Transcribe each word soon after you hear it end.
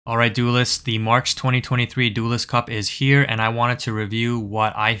Alright Duelists, the March 2023 Duelist Cup is here and I wanted to review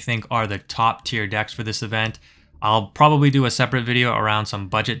what I think are the top tier decks for this event. I'll probably do a separate video around some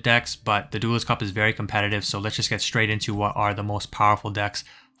budget decks, but the Duelist Cup is very competitive, so let's just get straight into what are the most powerful decks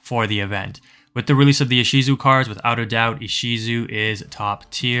for the event. With the release of the Ishizu cards, without a doubt, Ishizu is top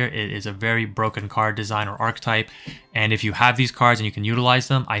tier. It is a very broken card design or archetype, and if you have these cards and you can utilize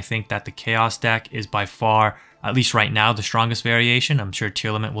them, I think that the Chaos deck is by far, at least right now, the strongest variation. I'm sure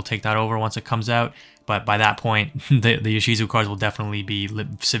Tier Limit will take that over once it comes out, but by that point, the Ishizu cards will definitely be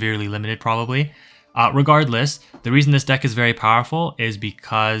severely limited probably. Regardless, the reason this deck is very powerful is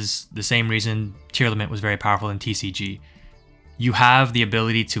because the same reason Tier Limit was very powerful in TCG. You have the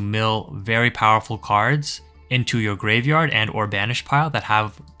ability to mill very powerful cards into your graveyard and or banished pile that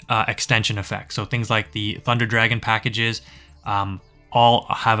have extension effects. So things like the Thunder Dragon packages all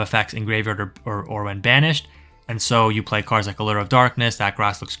have effects in graveyard or when banished. And so you play cards like Allure of Darkness, That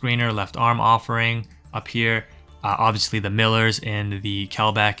Grass Looks Greener, Left Arm Offering up here, obviously the millers in the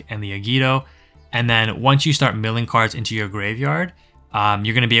Kelbeck and the Yugioh. And then once you start milling cards into your graveyard,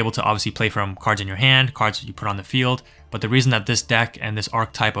 you're going to be able to obviously play from cards in your hand, cards that you put on the field. But the reason that this deck and this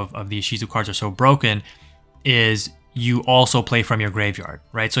archetype of the Ishizu cards are so broken is you also play from your graveyard,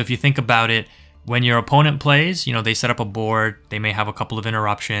 right? So if you think about it, when your opponent plays, you know, they set up a board, they may have a couple of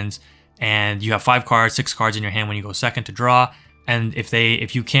interruptions, and you have 5 cards, 6 cards in your hand when you go second to draw. And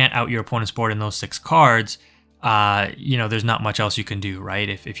if you can't out your opponent's board in those 6 cards, you know, there's not much else you can do, right?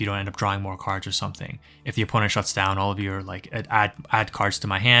 If you don't end up drawing more cards or something. If the opponent shuts down all of your, like, add cards to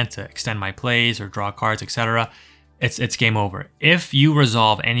my hand to extend my plays or draw cards, etc., it's game over. If you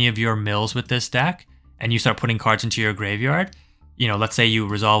resolve any of your mills with this deck and you start putting cards into your graveyard, you know, let's say you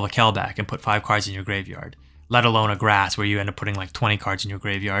resolve a Kelbeck and put 5 cards in your graveyard, let alone a Grass where you end up putting like 20 cards in your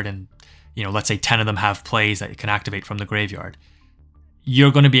graveyard and, you know, let's say 10 of them have plays that you can activate from the graveyard.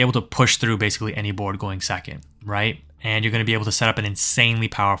 You're going to be able to push through basically any board going second, right? And you're going to be able to set up an insanely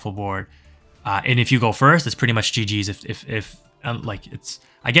powerful board. And if you go first, it's pretty much GG's. If like it's,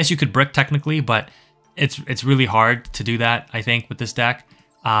 I guess you could brick technically, but it's really hard to do that, I think, with this deck,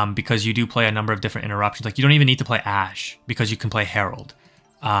 because you do play a number of different interruptions. Like you don't even need to play Ash because you can play Herald.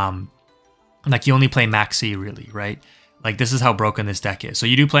 Like you only play Maxi really, right? Like this is how broken this deck is. So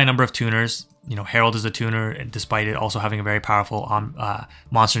you do play a number of tuners. You know, Herald is a tuner, despite it also having a very powerful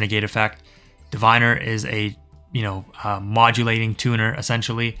monster negate effect. Diviner is a, you know, modulating tuner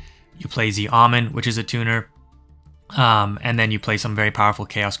essentially. You play Z Amen, which is a tuner, and then you play some very powerful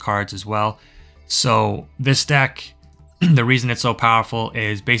Chaos cards as well. So this deck, the reason it's so powerful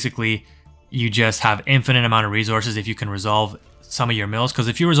is basically you just have infinite amount of resources if you can resolve some of your mills. Because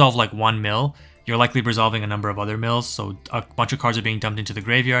if you resolve like 1 mill, you're likely resolving a number of other mills. So a bunch of cards are being dumped into the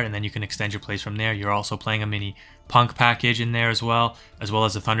graveyard and then you can extend your plays from there. You're also playing a mini Punk package in there as well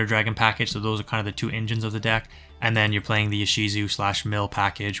as the Thunder Dragon package. So those are kind of the 2 engines of the deck. And then you're playing the Ishizu / mill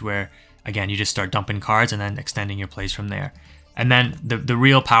package where, again, you just start dumping cards and then extending your plays from there. And then the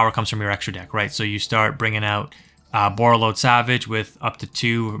real power comes from your extra deck, right? So you start bringing out Borreload Savage with up to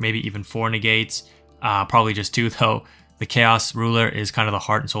 2 or maybe even 4 negates. Probably just 2 though. The Chaos Ruler is kind of the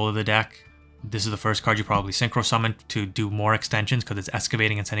heart and soul of the deck. This is the first card you probably synchro summon to do more extensions because it's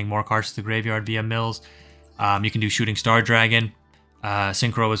excavating and sending more cards to the graveyard via mills. You can do Shooting Star Dragon,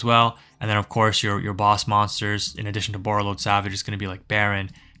 synchro as well. And then of course your boss monsters, in addition to Borreload Savage, is going to be like Baron,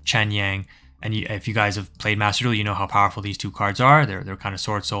 Chen Yang. And if you guys have played Master Duel, you know how powerful these 2 cards are. They're kind of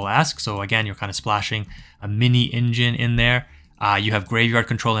Sword Soul-esque. So again, you're kind of splashing a mini engine in there. You have Graveyard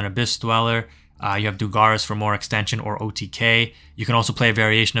Control and Abyss Dweller. You have Dugaris for more extension or OTK. You can also play a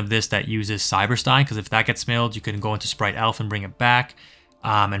variation of this that uses Cyberstein, because if that gets milled, you can go into Spright Elf and bring it back,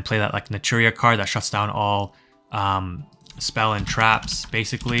 and play that like Naturia card that shuts down all spell and traps,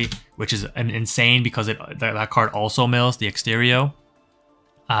 basically, which is insane because that card also mills the Exterio.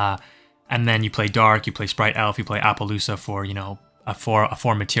 And then you play Dark, you play Spright Elf, you play Appaloosa for, you know, a 4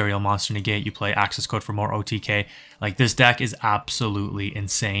 material monster negate. You play Access Code for more OTK. Like this deck is absolutely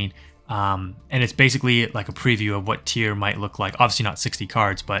insane. And it's basically like a preview of what tier might look like. Obviously not 60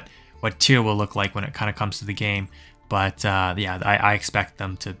 cards, but what tier will look like when it kind of comes to the game. But yeah, I expect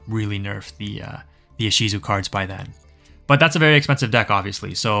them to really nerf the Ishizu cards by then. But that's a very expensive deck,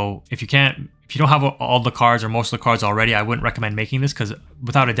 obviously. So if you don't have all the cards or most of the cards already, I wouldn't recommend making this because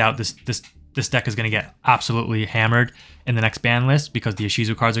without a doubt, this deck is going to get absolutely hammered in the next ban list because the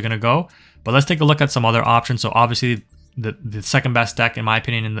Ishizu cards are going to go. But let's take a look at some other options. So obviously, the second best deck, in my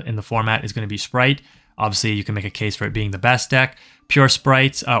opinion, in the format is going to be Spright. Obviously, you can make a case for it being the best deck. Pure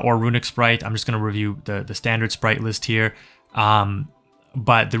Spright or Runick Spright. I'm just going to review the standard Spright list here.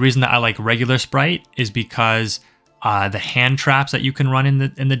 But the reason that I like regular Spright is because The hand traps that you can run in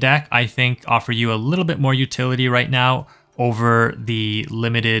the deck, I think, offer you a little bit more utility right now over the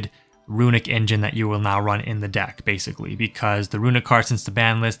limited Runick engine that you will now run in the deck, basically, because the Runick cards since the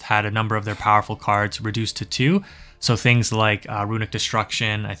ban list had a number of their powerful cards reduced to 2. So things like Runick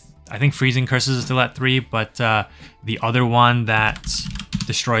Destruction, I think Freezing Curses is still at 3, but the other one that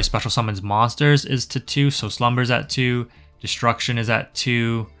destroys special summons monsters is to 2. So Slumber's at 2, Destruction is at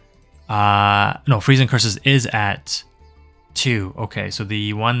 2. No, Freezing Curses is at 2. Okay, so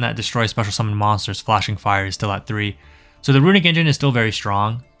the one that destroys special summon monsters, Flashing Fire, is still at 3. So the Runick engine is still very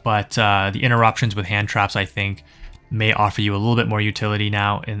strong, but the interruptions with hand traps, I think, may offer you a little bit more utility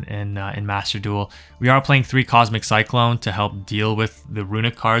now in Master Duel. We are playing 3 Cosmic Cyclone to help deal with the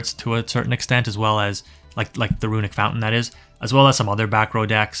Runick cards to a certain extent, as well as like the Runick Fountain, that is, as well as some other back row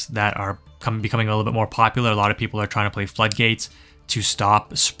decks that are becoming a little bit more popular. A lot of people are trying to play Floodgates to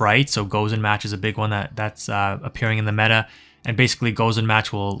stop Spright. So Gozen Match is a big one that's appearing in the meta, and basically Gozen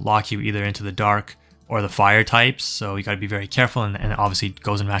Match will lock you either into the dark or the fire types, so you got to be very careful, and obviously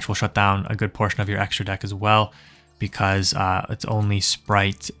Gozen Match will shut down a good portion of your extra deck as well, because it's only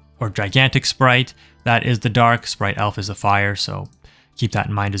Spright or Gigantic Spright that is the dark, Spright Elf is the fire, so keep that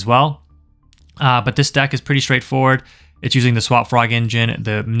in mind as well. But this deck is pretty straightforward. It's using the Swap Frog engine,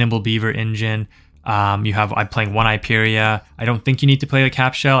 the Nimble Beaver engine. I'm playing 1 Hyperia. I don't think you need to play the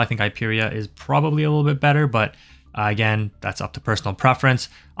Cap Shell. I think Hyperia is probably a little bit better, but again, that's up to personal preference.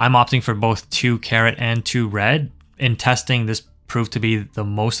 I'm opting for both 2 Carrot and 2 Red. In testing, this proved to be the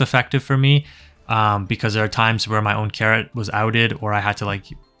most effective for me, because there are times where my own Carrot was outed, or I had to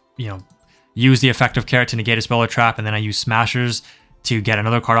use the effect of Carrot to negate a spell or trap, and then I use Smashers to get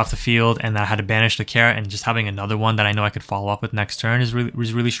another card off the field, and then I had to banish the Carrot, and just having another one that I know I could follow up with next turn is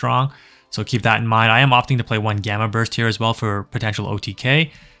really strong. So keep that in mind. I am opting to play 1 Gamma Burst here as well for potential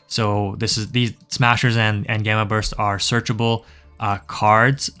OTK. So these Smashers and Gamma Burst are searchable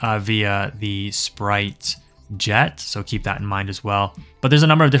cards via the Spright Jet, so keep that in mind as well. But there's a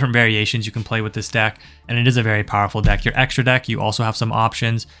number of different variations you can play with this deck, and it is a very powerful deck. Your extra deck, you also have some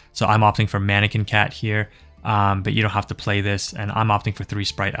options. So I'm opting for Mannequin Cat here, but you don't have to play this, and I'm opting for 3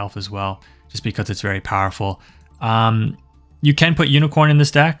 Spright Elf as well, just because it's very powerful. You can put Unicorn in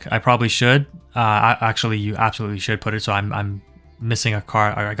this deck. I probably should. Actually, you absolutely should put it, so I'm missing a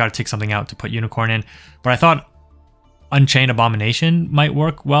card. I got to take something out to put Unicorn in, but I thought Unchained Abomination might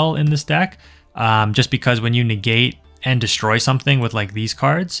work well in this deck, just because when you negate and destroy something with like these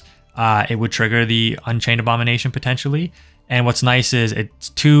cards, it would trigger the Unchained Abomination potentially. And what's nice is it's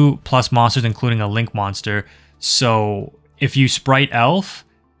 2+ monsters, including a Link monster. So if you Spright Elf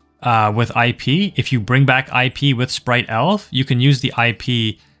with IP, if you bring back IP with Spright Elf, you can use the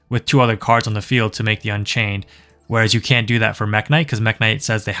IP with 2 other cards on the field to make the Unchained. Whereas you can't do that for Mech Knight, because Mech Knight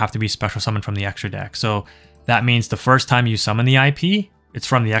says they have to be special summoned from the extra deck. So that means the first time you summon the IP, it's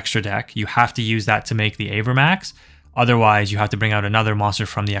from the extra deck. You have to use that to make the Avermax. Otherwise, you have to bring out another monster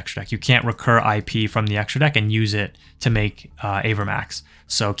from the extra deck. You can't recur IP from the extra deck and use it to make Avermax.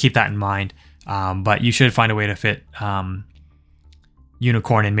 So keep that in mind. But you should find a way to fit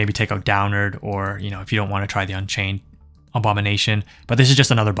Unicorn and maybe take out Downard, or if you don't want to try the Unchained Abomination. But this is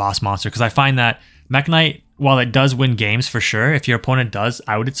just another boss monster, because I find that Mech Knight, while it does win games for sure, if your opponent does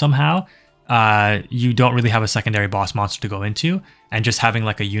out it somehow, you don't really have a secondary boss monster to go into, and just having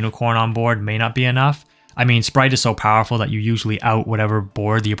like a Unicorn on board may not be enough. I mean, Spright is so powerful that you usually out whatever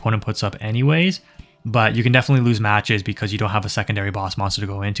board the opponent puts up anyways, but you can definitely lose matches because you don't have a secondary boss monster to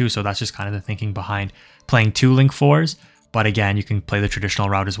go into. So that's just kind of the thinking behind playing 2 Link 4s. But again, you can play the traditional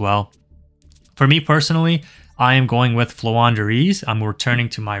route as well. For me personally, I am going with Floowandereeze. I'm returning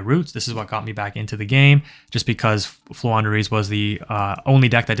to my roots. This is what got me back into the game, just because Floowandereeze was the only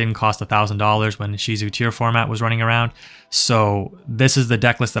deck that didn't cost $1,000 when Ishizu tier format was running around. So this is the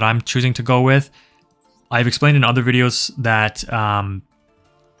deck list that I'm choosing to go with. I've explained in other videos that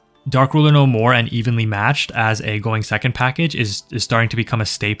Dark Ruler No More and Evenly Matched as a going second package is starting to become a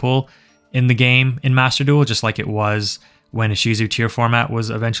staple in the game in Master Duel, just like it was when Ishizu tier format was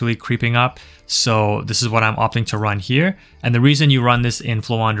eventually creeping up. So this is what I'm opting to run here. And the reason you run this in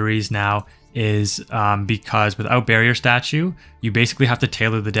Floowandereeze now is because without Barrier Statue, you basically have to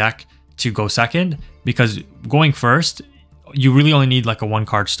tailor the deck to go second, because going first, you really only need like a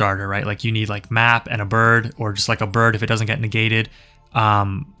 1-card starter, right? Like you need like Map and a bird, or just like a bird if it doesn't get negated.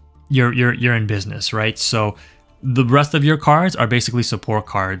 You're in business, right? So the rest of your cards are basically support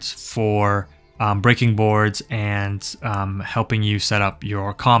cards for breaking boards and helping you set up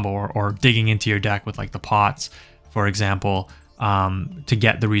your combo, or digging into your deck with like the pots, for example, to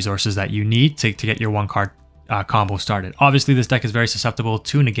get the resources that you need to get your 1-card combo started. Obviously, this deck is very susceptible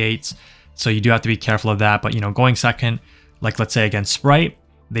to negates, So you do have to be careful of that. But, you know, going second, like let's say against Spright,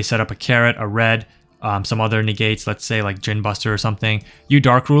 they set up a carrot, a red, some other negates, let's say like Djinn Buster or something. You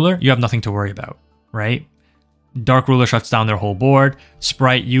Dark Ruler, you have nothing to worry about, right? Dark Ruler shuts down their whole board.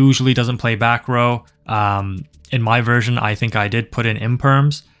 Spright usually doesn't play back row. In my version, I think I did put in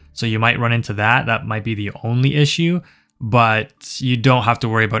imperms, so you might run into that. That might be the only issue, but you don't have to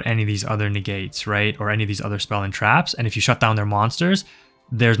worry about any of these other negates, right? Or any of these other spell and traps. And if you shut down their monsters,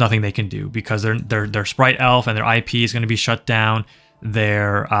 there's nothing they can do because their Spright Elf and their IP is going to be shut down.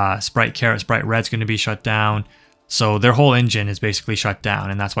 Their Spright Carrot, Spright Red's going to be shut down. So their whole engine is basically shut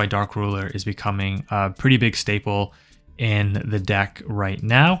down, and that's why Dark Ruler is becoming a pretty big staple in the deck right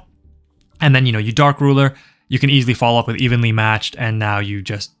now. And then, you know, you Dark Ruler, you can easily follow up with Evenly Matched, and now you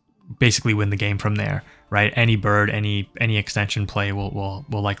just basically win the game from there, right? Any bird, any extension play will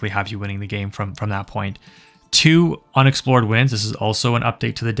likely have you winning the game from that point. 2 unexplored wins. This is also an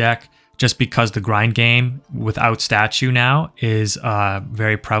update to the deck, just because the grind game without statue now is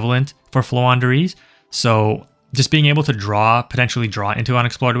very prevalent for Floowandereeze. So just being able to potentially draw into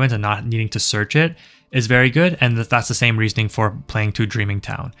unexplored winds and not needing to search it is very good. And that's the same reasoning for playing 2 Dreaming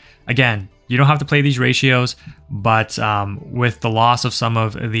Town. Again, you don't have to play these ratios, but with the loss of some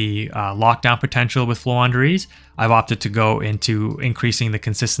of the lockdown potential with Floowandereeze, I've opted to go into increasing the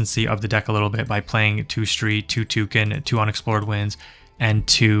consistency of the deck a little bit by playing 2 Street, 2 Toucan, 2 Unexplored Winds, and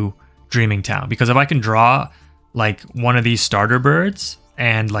 2 Dreaming Town. Because if I can draw like one of these starter birds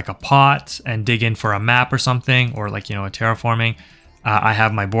and like a pot and dig in for a map or something, or like, you know, a terraforming, I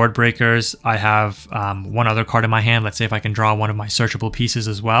have my board breakers. I have one other card in my hand. Let's say if I can draw one of my searchable pieces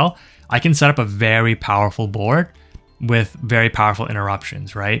as well, I can set up a very powerful board with very powerful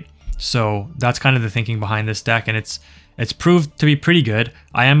interruptions, right? So that's kind of the thinking behind this deck, and it's proved to be pretty good.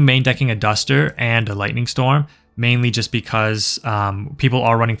 I am main decking a Duster and a Lightning Storm, mainly just because people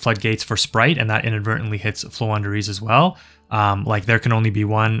are running Floodgates for Spright, and that inadvertently hits Floowandereeze as well. Like there can only be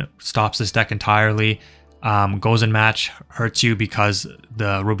one, stops this deck entirely. Goes and Match hurts you because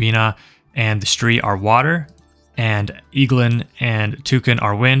the Robina and the Stree are water, and Eaglin and Toucan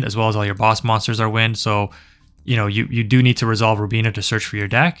are wind, as well as all your boss monsters are wind. So, you know, you do need to resolve Robina to search for your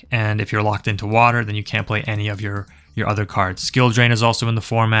deck, and if you're locked into water, then you can't play any of your other cards. Skill Drain is also in the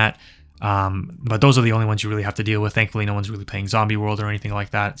format, but those are the only ones you really have to deal with. Thankfully, no one's really playing Zombie World or anything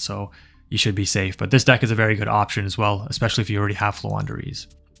like that, so you should be safe. But this deck is a very good option as well, especially if you already have Floowandereeze.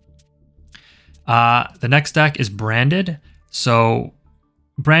 The next deck is Branded. So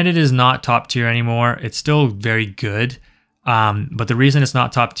Branded is not top tier anymore. It's still very good. But the reason it's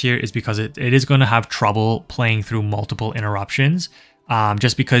not top tier is because it is going to have trouble playing through multiple interruptions.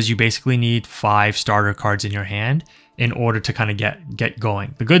 Just because you basically need 5 starter cards in your hand in order to kind of get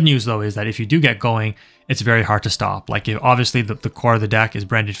going. The good news though is that if you do get going, it's very hard to stop. Like obviously the core of the deck is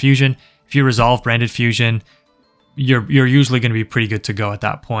Branded Fusion. If you resolve Branded Fusion, you're usually going to be pretty good to go at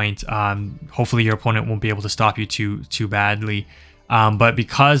that point. Hopefully your opponent won't be able to stop you too badly. But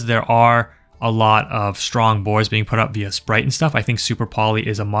because there are a lot of strong boards being put up via Spright and stuff, I think Super Poly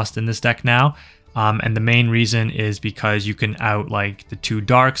is a must in this deck now. And the main reason is because you can out like the 2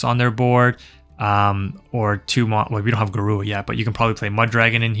 darks on their board, or 2 well, we don't have Garua yet, but you can probably play Mud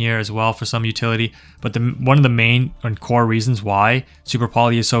Dragon in here as well for some utility. But one of the main and core reasons why Super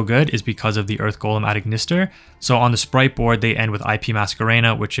Poly is so good is because of the Earth Golem at Ignister. So on the Spright board, they end with IP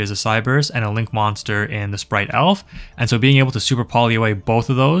Masquerena, which is a Cyberse, and a Link monster in the Spright Elf. And so being able to Super Poly away both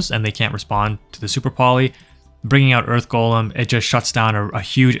of those, and they can't respond to the Super Poly, bringing out Earth Golem, it just shuts down a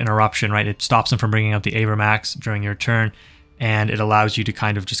huge interruption, right? It stops them from bringing out the Avermax during your turn, and it allows you to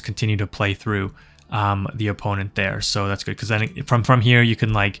kind of just continue to play through the opponent there. So that's good, because then from here you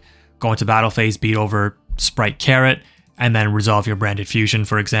can like go into battle phase, beat over Spright Carrot, and then resolve your Branded Fusion,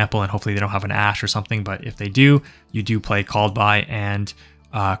 for example, and hopefully they don't have an Ash or something, but if they do, you do play Called By and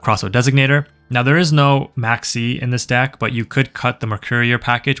Crossroad Designator. Now there is no Max C in this deck, but you could cut the Mercurier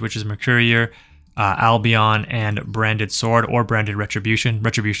package, which is Mercurier, Albion, and Branded Sword, or Branded Retribution.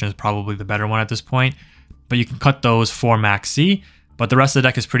 Retribution is probably the better one at this point, but you can cut those for Max C. But the rest of the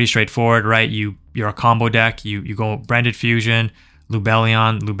deck is pretty straightforward, right? You're a combo deck. You go Branded Fusion,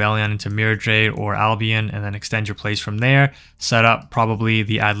 Lubellion into Mirror Jade or Albion, and then extend your plays from there. Set up probably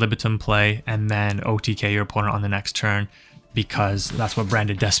the Ad Libitum play, and then OTK your opponent on the next turn, because that's what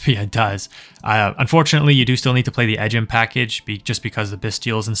Branded Despia does. Unfortunately, you do still need to play the Edgem package, just because the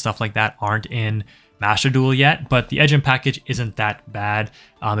Bestials and stuff like that aren't in Master Duel yet, but the Edgem package isn't that bad.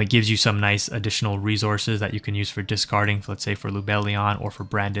 It gives you some nice additional resources that you can use for discarding, let's say for Lubellion or for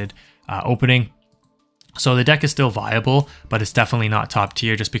Branded opening. So the deck is still viable, but it's definitely not top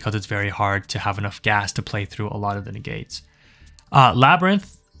tier just because it's very hard to have enough gas to play through a lot of the negates.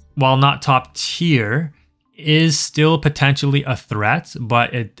 Labrynth, while not top tier, is still potentially a threat,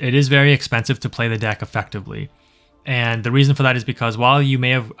 but it is very expensive to play the deck effectively. And the reason for that is because while you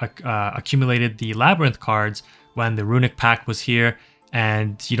may have accumulated the Labrynth cards when the Runick pack was here,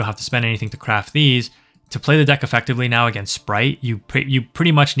 and you don't have to spend anything to craft these, to play the deck effectively now against Spright, you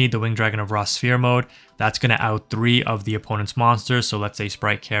pretty much need the Winged Dragon of Raw Sphere mode. That's going to out 3 of the opponent's monsters. So let's say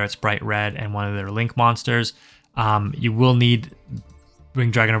Spright Carrot, Spright Red, and one of their Link monsters. You will need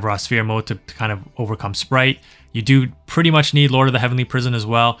Winged Dragon of Raw Sphere mode to kind of overcome Spright. You do pretty much need Lord of the Heavenly Prison as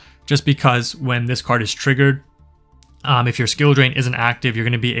well, just because when this card is triggered, if your skill drain isn't active, you're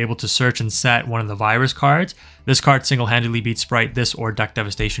going to be able to search and set one of the virus cards. This card single-handedly beats Spright, this or Deck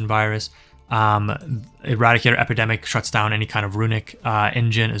Devastation Virus. Eradicator Epidemic shuts down any kind of Runick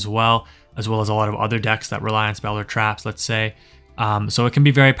engine as well as a lot of other decks that rely on spell or traps, let's say. So it can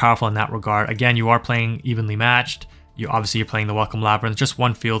be very powerful in that regard. Again, you are playing evenly matched. Obviously you're playing the Welcome Labrynth, just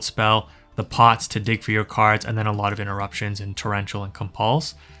one field spell, the pots to dig for your cards, and then a lot of interruptions in Torrential and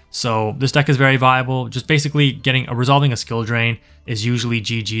Compulse. So this deck is very viable. Just basically resolving a skill drain is usually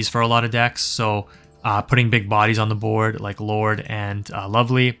GG's for a lot of decks. So putting big bodies on the board like Lord and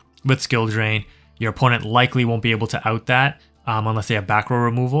Lovely with skill drain, your opponent likely won't be able to out that unless they have back row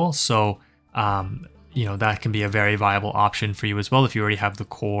removal. So you know, that can be a very viable option for you as well if you already have the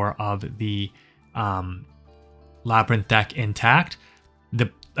core of the Labrynth deck intact.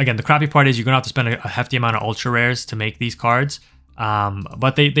 Again, the crappy part is you're gonna have to spend a hefty amount of ultra rares to make these cards.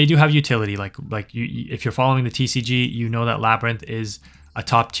 But they do have utility. If you're following the TCG, you know that Labrynth is a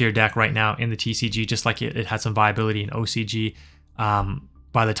top tier deck right now in the TCG, just like it had some viability in OCG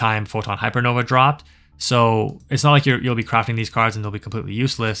by the time Photon Hypernova dropped. So it's not like you'll be crafting these cards and they'll be completely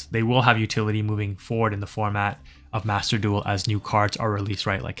useless. They will have utility moving forward in the format of Master Duel as new cards are released,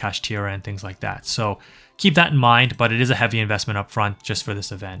 right? Like Kashtira and things like that. So keep that in mind, but it is a heavy investment up front just for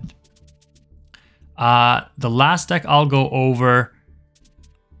this event. The last deck I'll go over,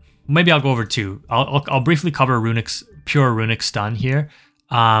 maybe I'll go over 2. I'll briefly cover pure Runick Stun here.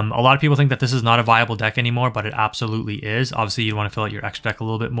 A lot of people think that this is not a viable deck anymore, but it absolutely is. Obviously, you want to fill out your extra deck a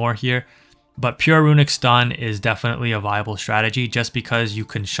little bit more here. But pure Runick Stun is definitely a viable strategy just because you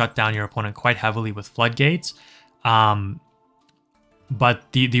can shut down your opponent quite heavily with Floodgates. But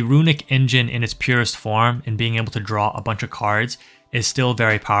the Runick engine in its purest form and being able to draw a bunch of cards is still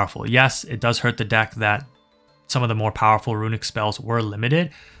very powerful. Yes, it does hurt the deck that some of the more powerful Runick spells were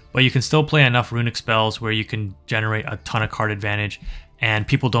limited, but you can still play enough Runick spells where you can generate a ton of card advantage, and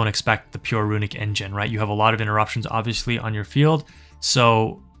people don't expect the pure Runick engine, right? You have a lot of interruptions, obviously, on your field,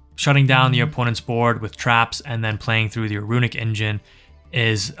 so shutting down the opponent's board with traps and then playing through your Runick engine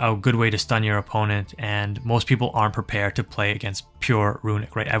is a good way to stun your opponent, and most people aren't prepared to play against pure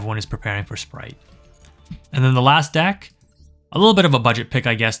Runick, right? Everyone is preparing for Spright. And then the last deck, a little bit of a budget pick,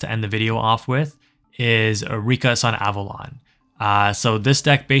 I guess, to end the video off with, is Rikka Sunavalon. So this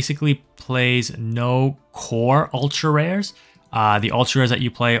deck basically plays no core ultra rares. The ultra rares that you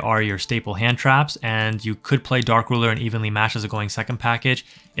play are your staple hand traps, and you could play Dark Ruler and Evenly Match as a going second package.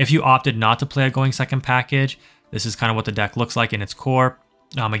 If you opted not to play a going second package, this is kind of what the deck looks like in its core.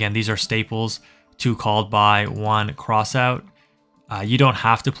 Again, these are staples, 2 called by, 1 crossout. You don't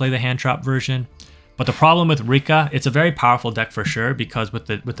have to play the hand trap version. But the problem with Rikka, it's a very powerful deck for sure, because with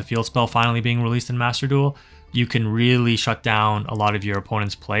the field spell finally being released in Master Duel, you can really shut down a lot of your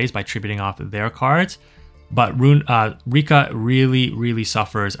opponent's plays by tributing off their cards. But Rikka really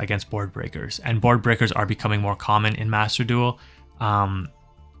suffers against board breakers, and board breakers are becoming more common in Master Duel.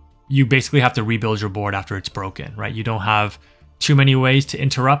 You basically have to rebuild your board after it's broken, right? You don't have too many ways to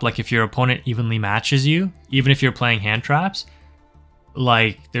interrupt. Like if your opponent evenly matches you, even if you're playing hand traps,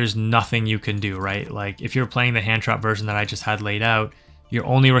 like there's nothing you can do, right? Like if you're playing the hand trap version that I just had laid out, your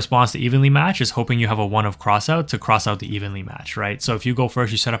only response to evenly match is hoping you have a 1 of crossout to cross out the evenly match, right? So if you go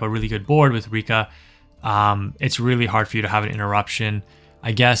first, you set up a really good board with Rikka. It's really hard for you to have an interruption.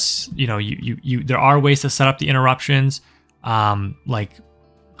 I guess, you know, there are ways to set up the interruptions, like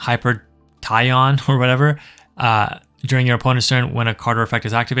Hyper Tyon or whatever. During your opponent's turn, when a card or effect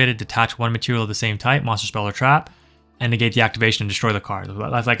is activated, detach 1 material of the same type, monster, spell, or trap, and negate the activation and destroy the card.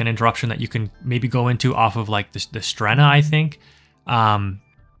 That's like an interruption that you can maybe go into off of like the Strenna, I think.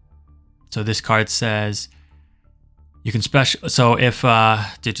 So this card says you can special. So if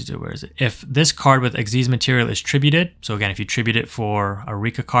where is it? If this card with Xyz material is tributed, so again, if you tribute it for a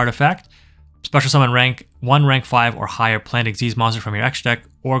Rikka card effect, special summon rank 5 or higher plant Xyz monster from your extra deck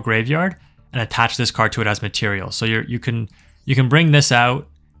or graveyard and attach this card to it as material. So you can bring this out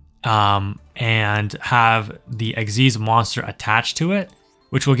and have the Xyz monster attached to it,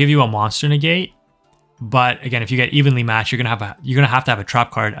 which will give you a monster negate. But again, if you get evenly matched, you're gonna have to have a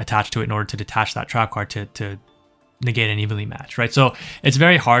trap card attached to it in order to detach that trap card to negate an evenly match, right? So it's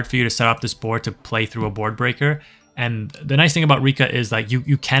very hard for you to set up this board to play through a board breaker. And the nice thing about Rikka is like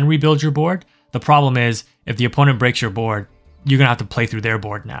you can rebuild your board. The problem is if the opponent breaks your board, you're gonna have to play through their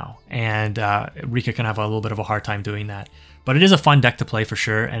board now, and Rikka can have a little bit of a hard time doing that. But it is a fun deck to play for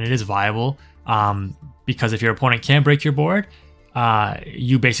sure, and it is viable because if your opponent can't break your board,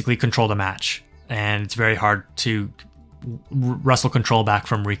 you basically control the match, and it's very hard to wrestle control back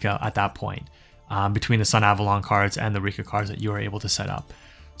from Rikka at that point between the Sunavalon cards and the Rikka cards that you are able to set up.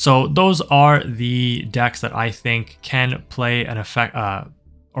 So those are the decks that I think can play an effect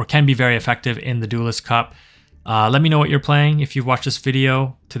or can be very effective in the Duelist Cup. Let me know what you're playing if you've watched this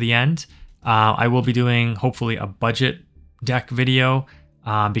video to the end. I will be doing hopefully a budget deck video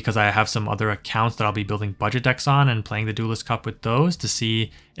because I have some other accounts that I'll be building budget decks on and playing the Duelist Cup with those to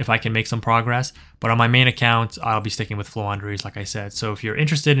see if I can make some progress. But on my main account, I'll be sticking with Floowandereeze, like I said. So if you're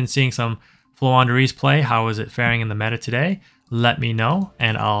interested in seeing some Floowandereeze play, how is it faring in the meta today? Let me know,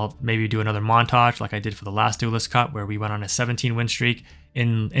 and I'll maybe do another montage like I did for the last Duelist Cup, where we went on a 17 win streak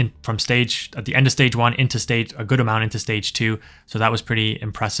from stage at the end of stage 1 into a good amount into stage 2. So that was pretty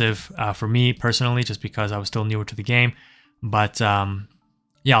impressive for me personally, just because I was still newer to the game. But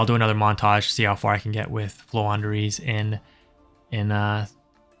yeah, I'll do another montage, see how far I can get with Floowandereeze in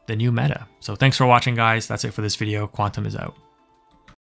the new meta. So thanks for watching, guys. That's it for this video. Quantum is out.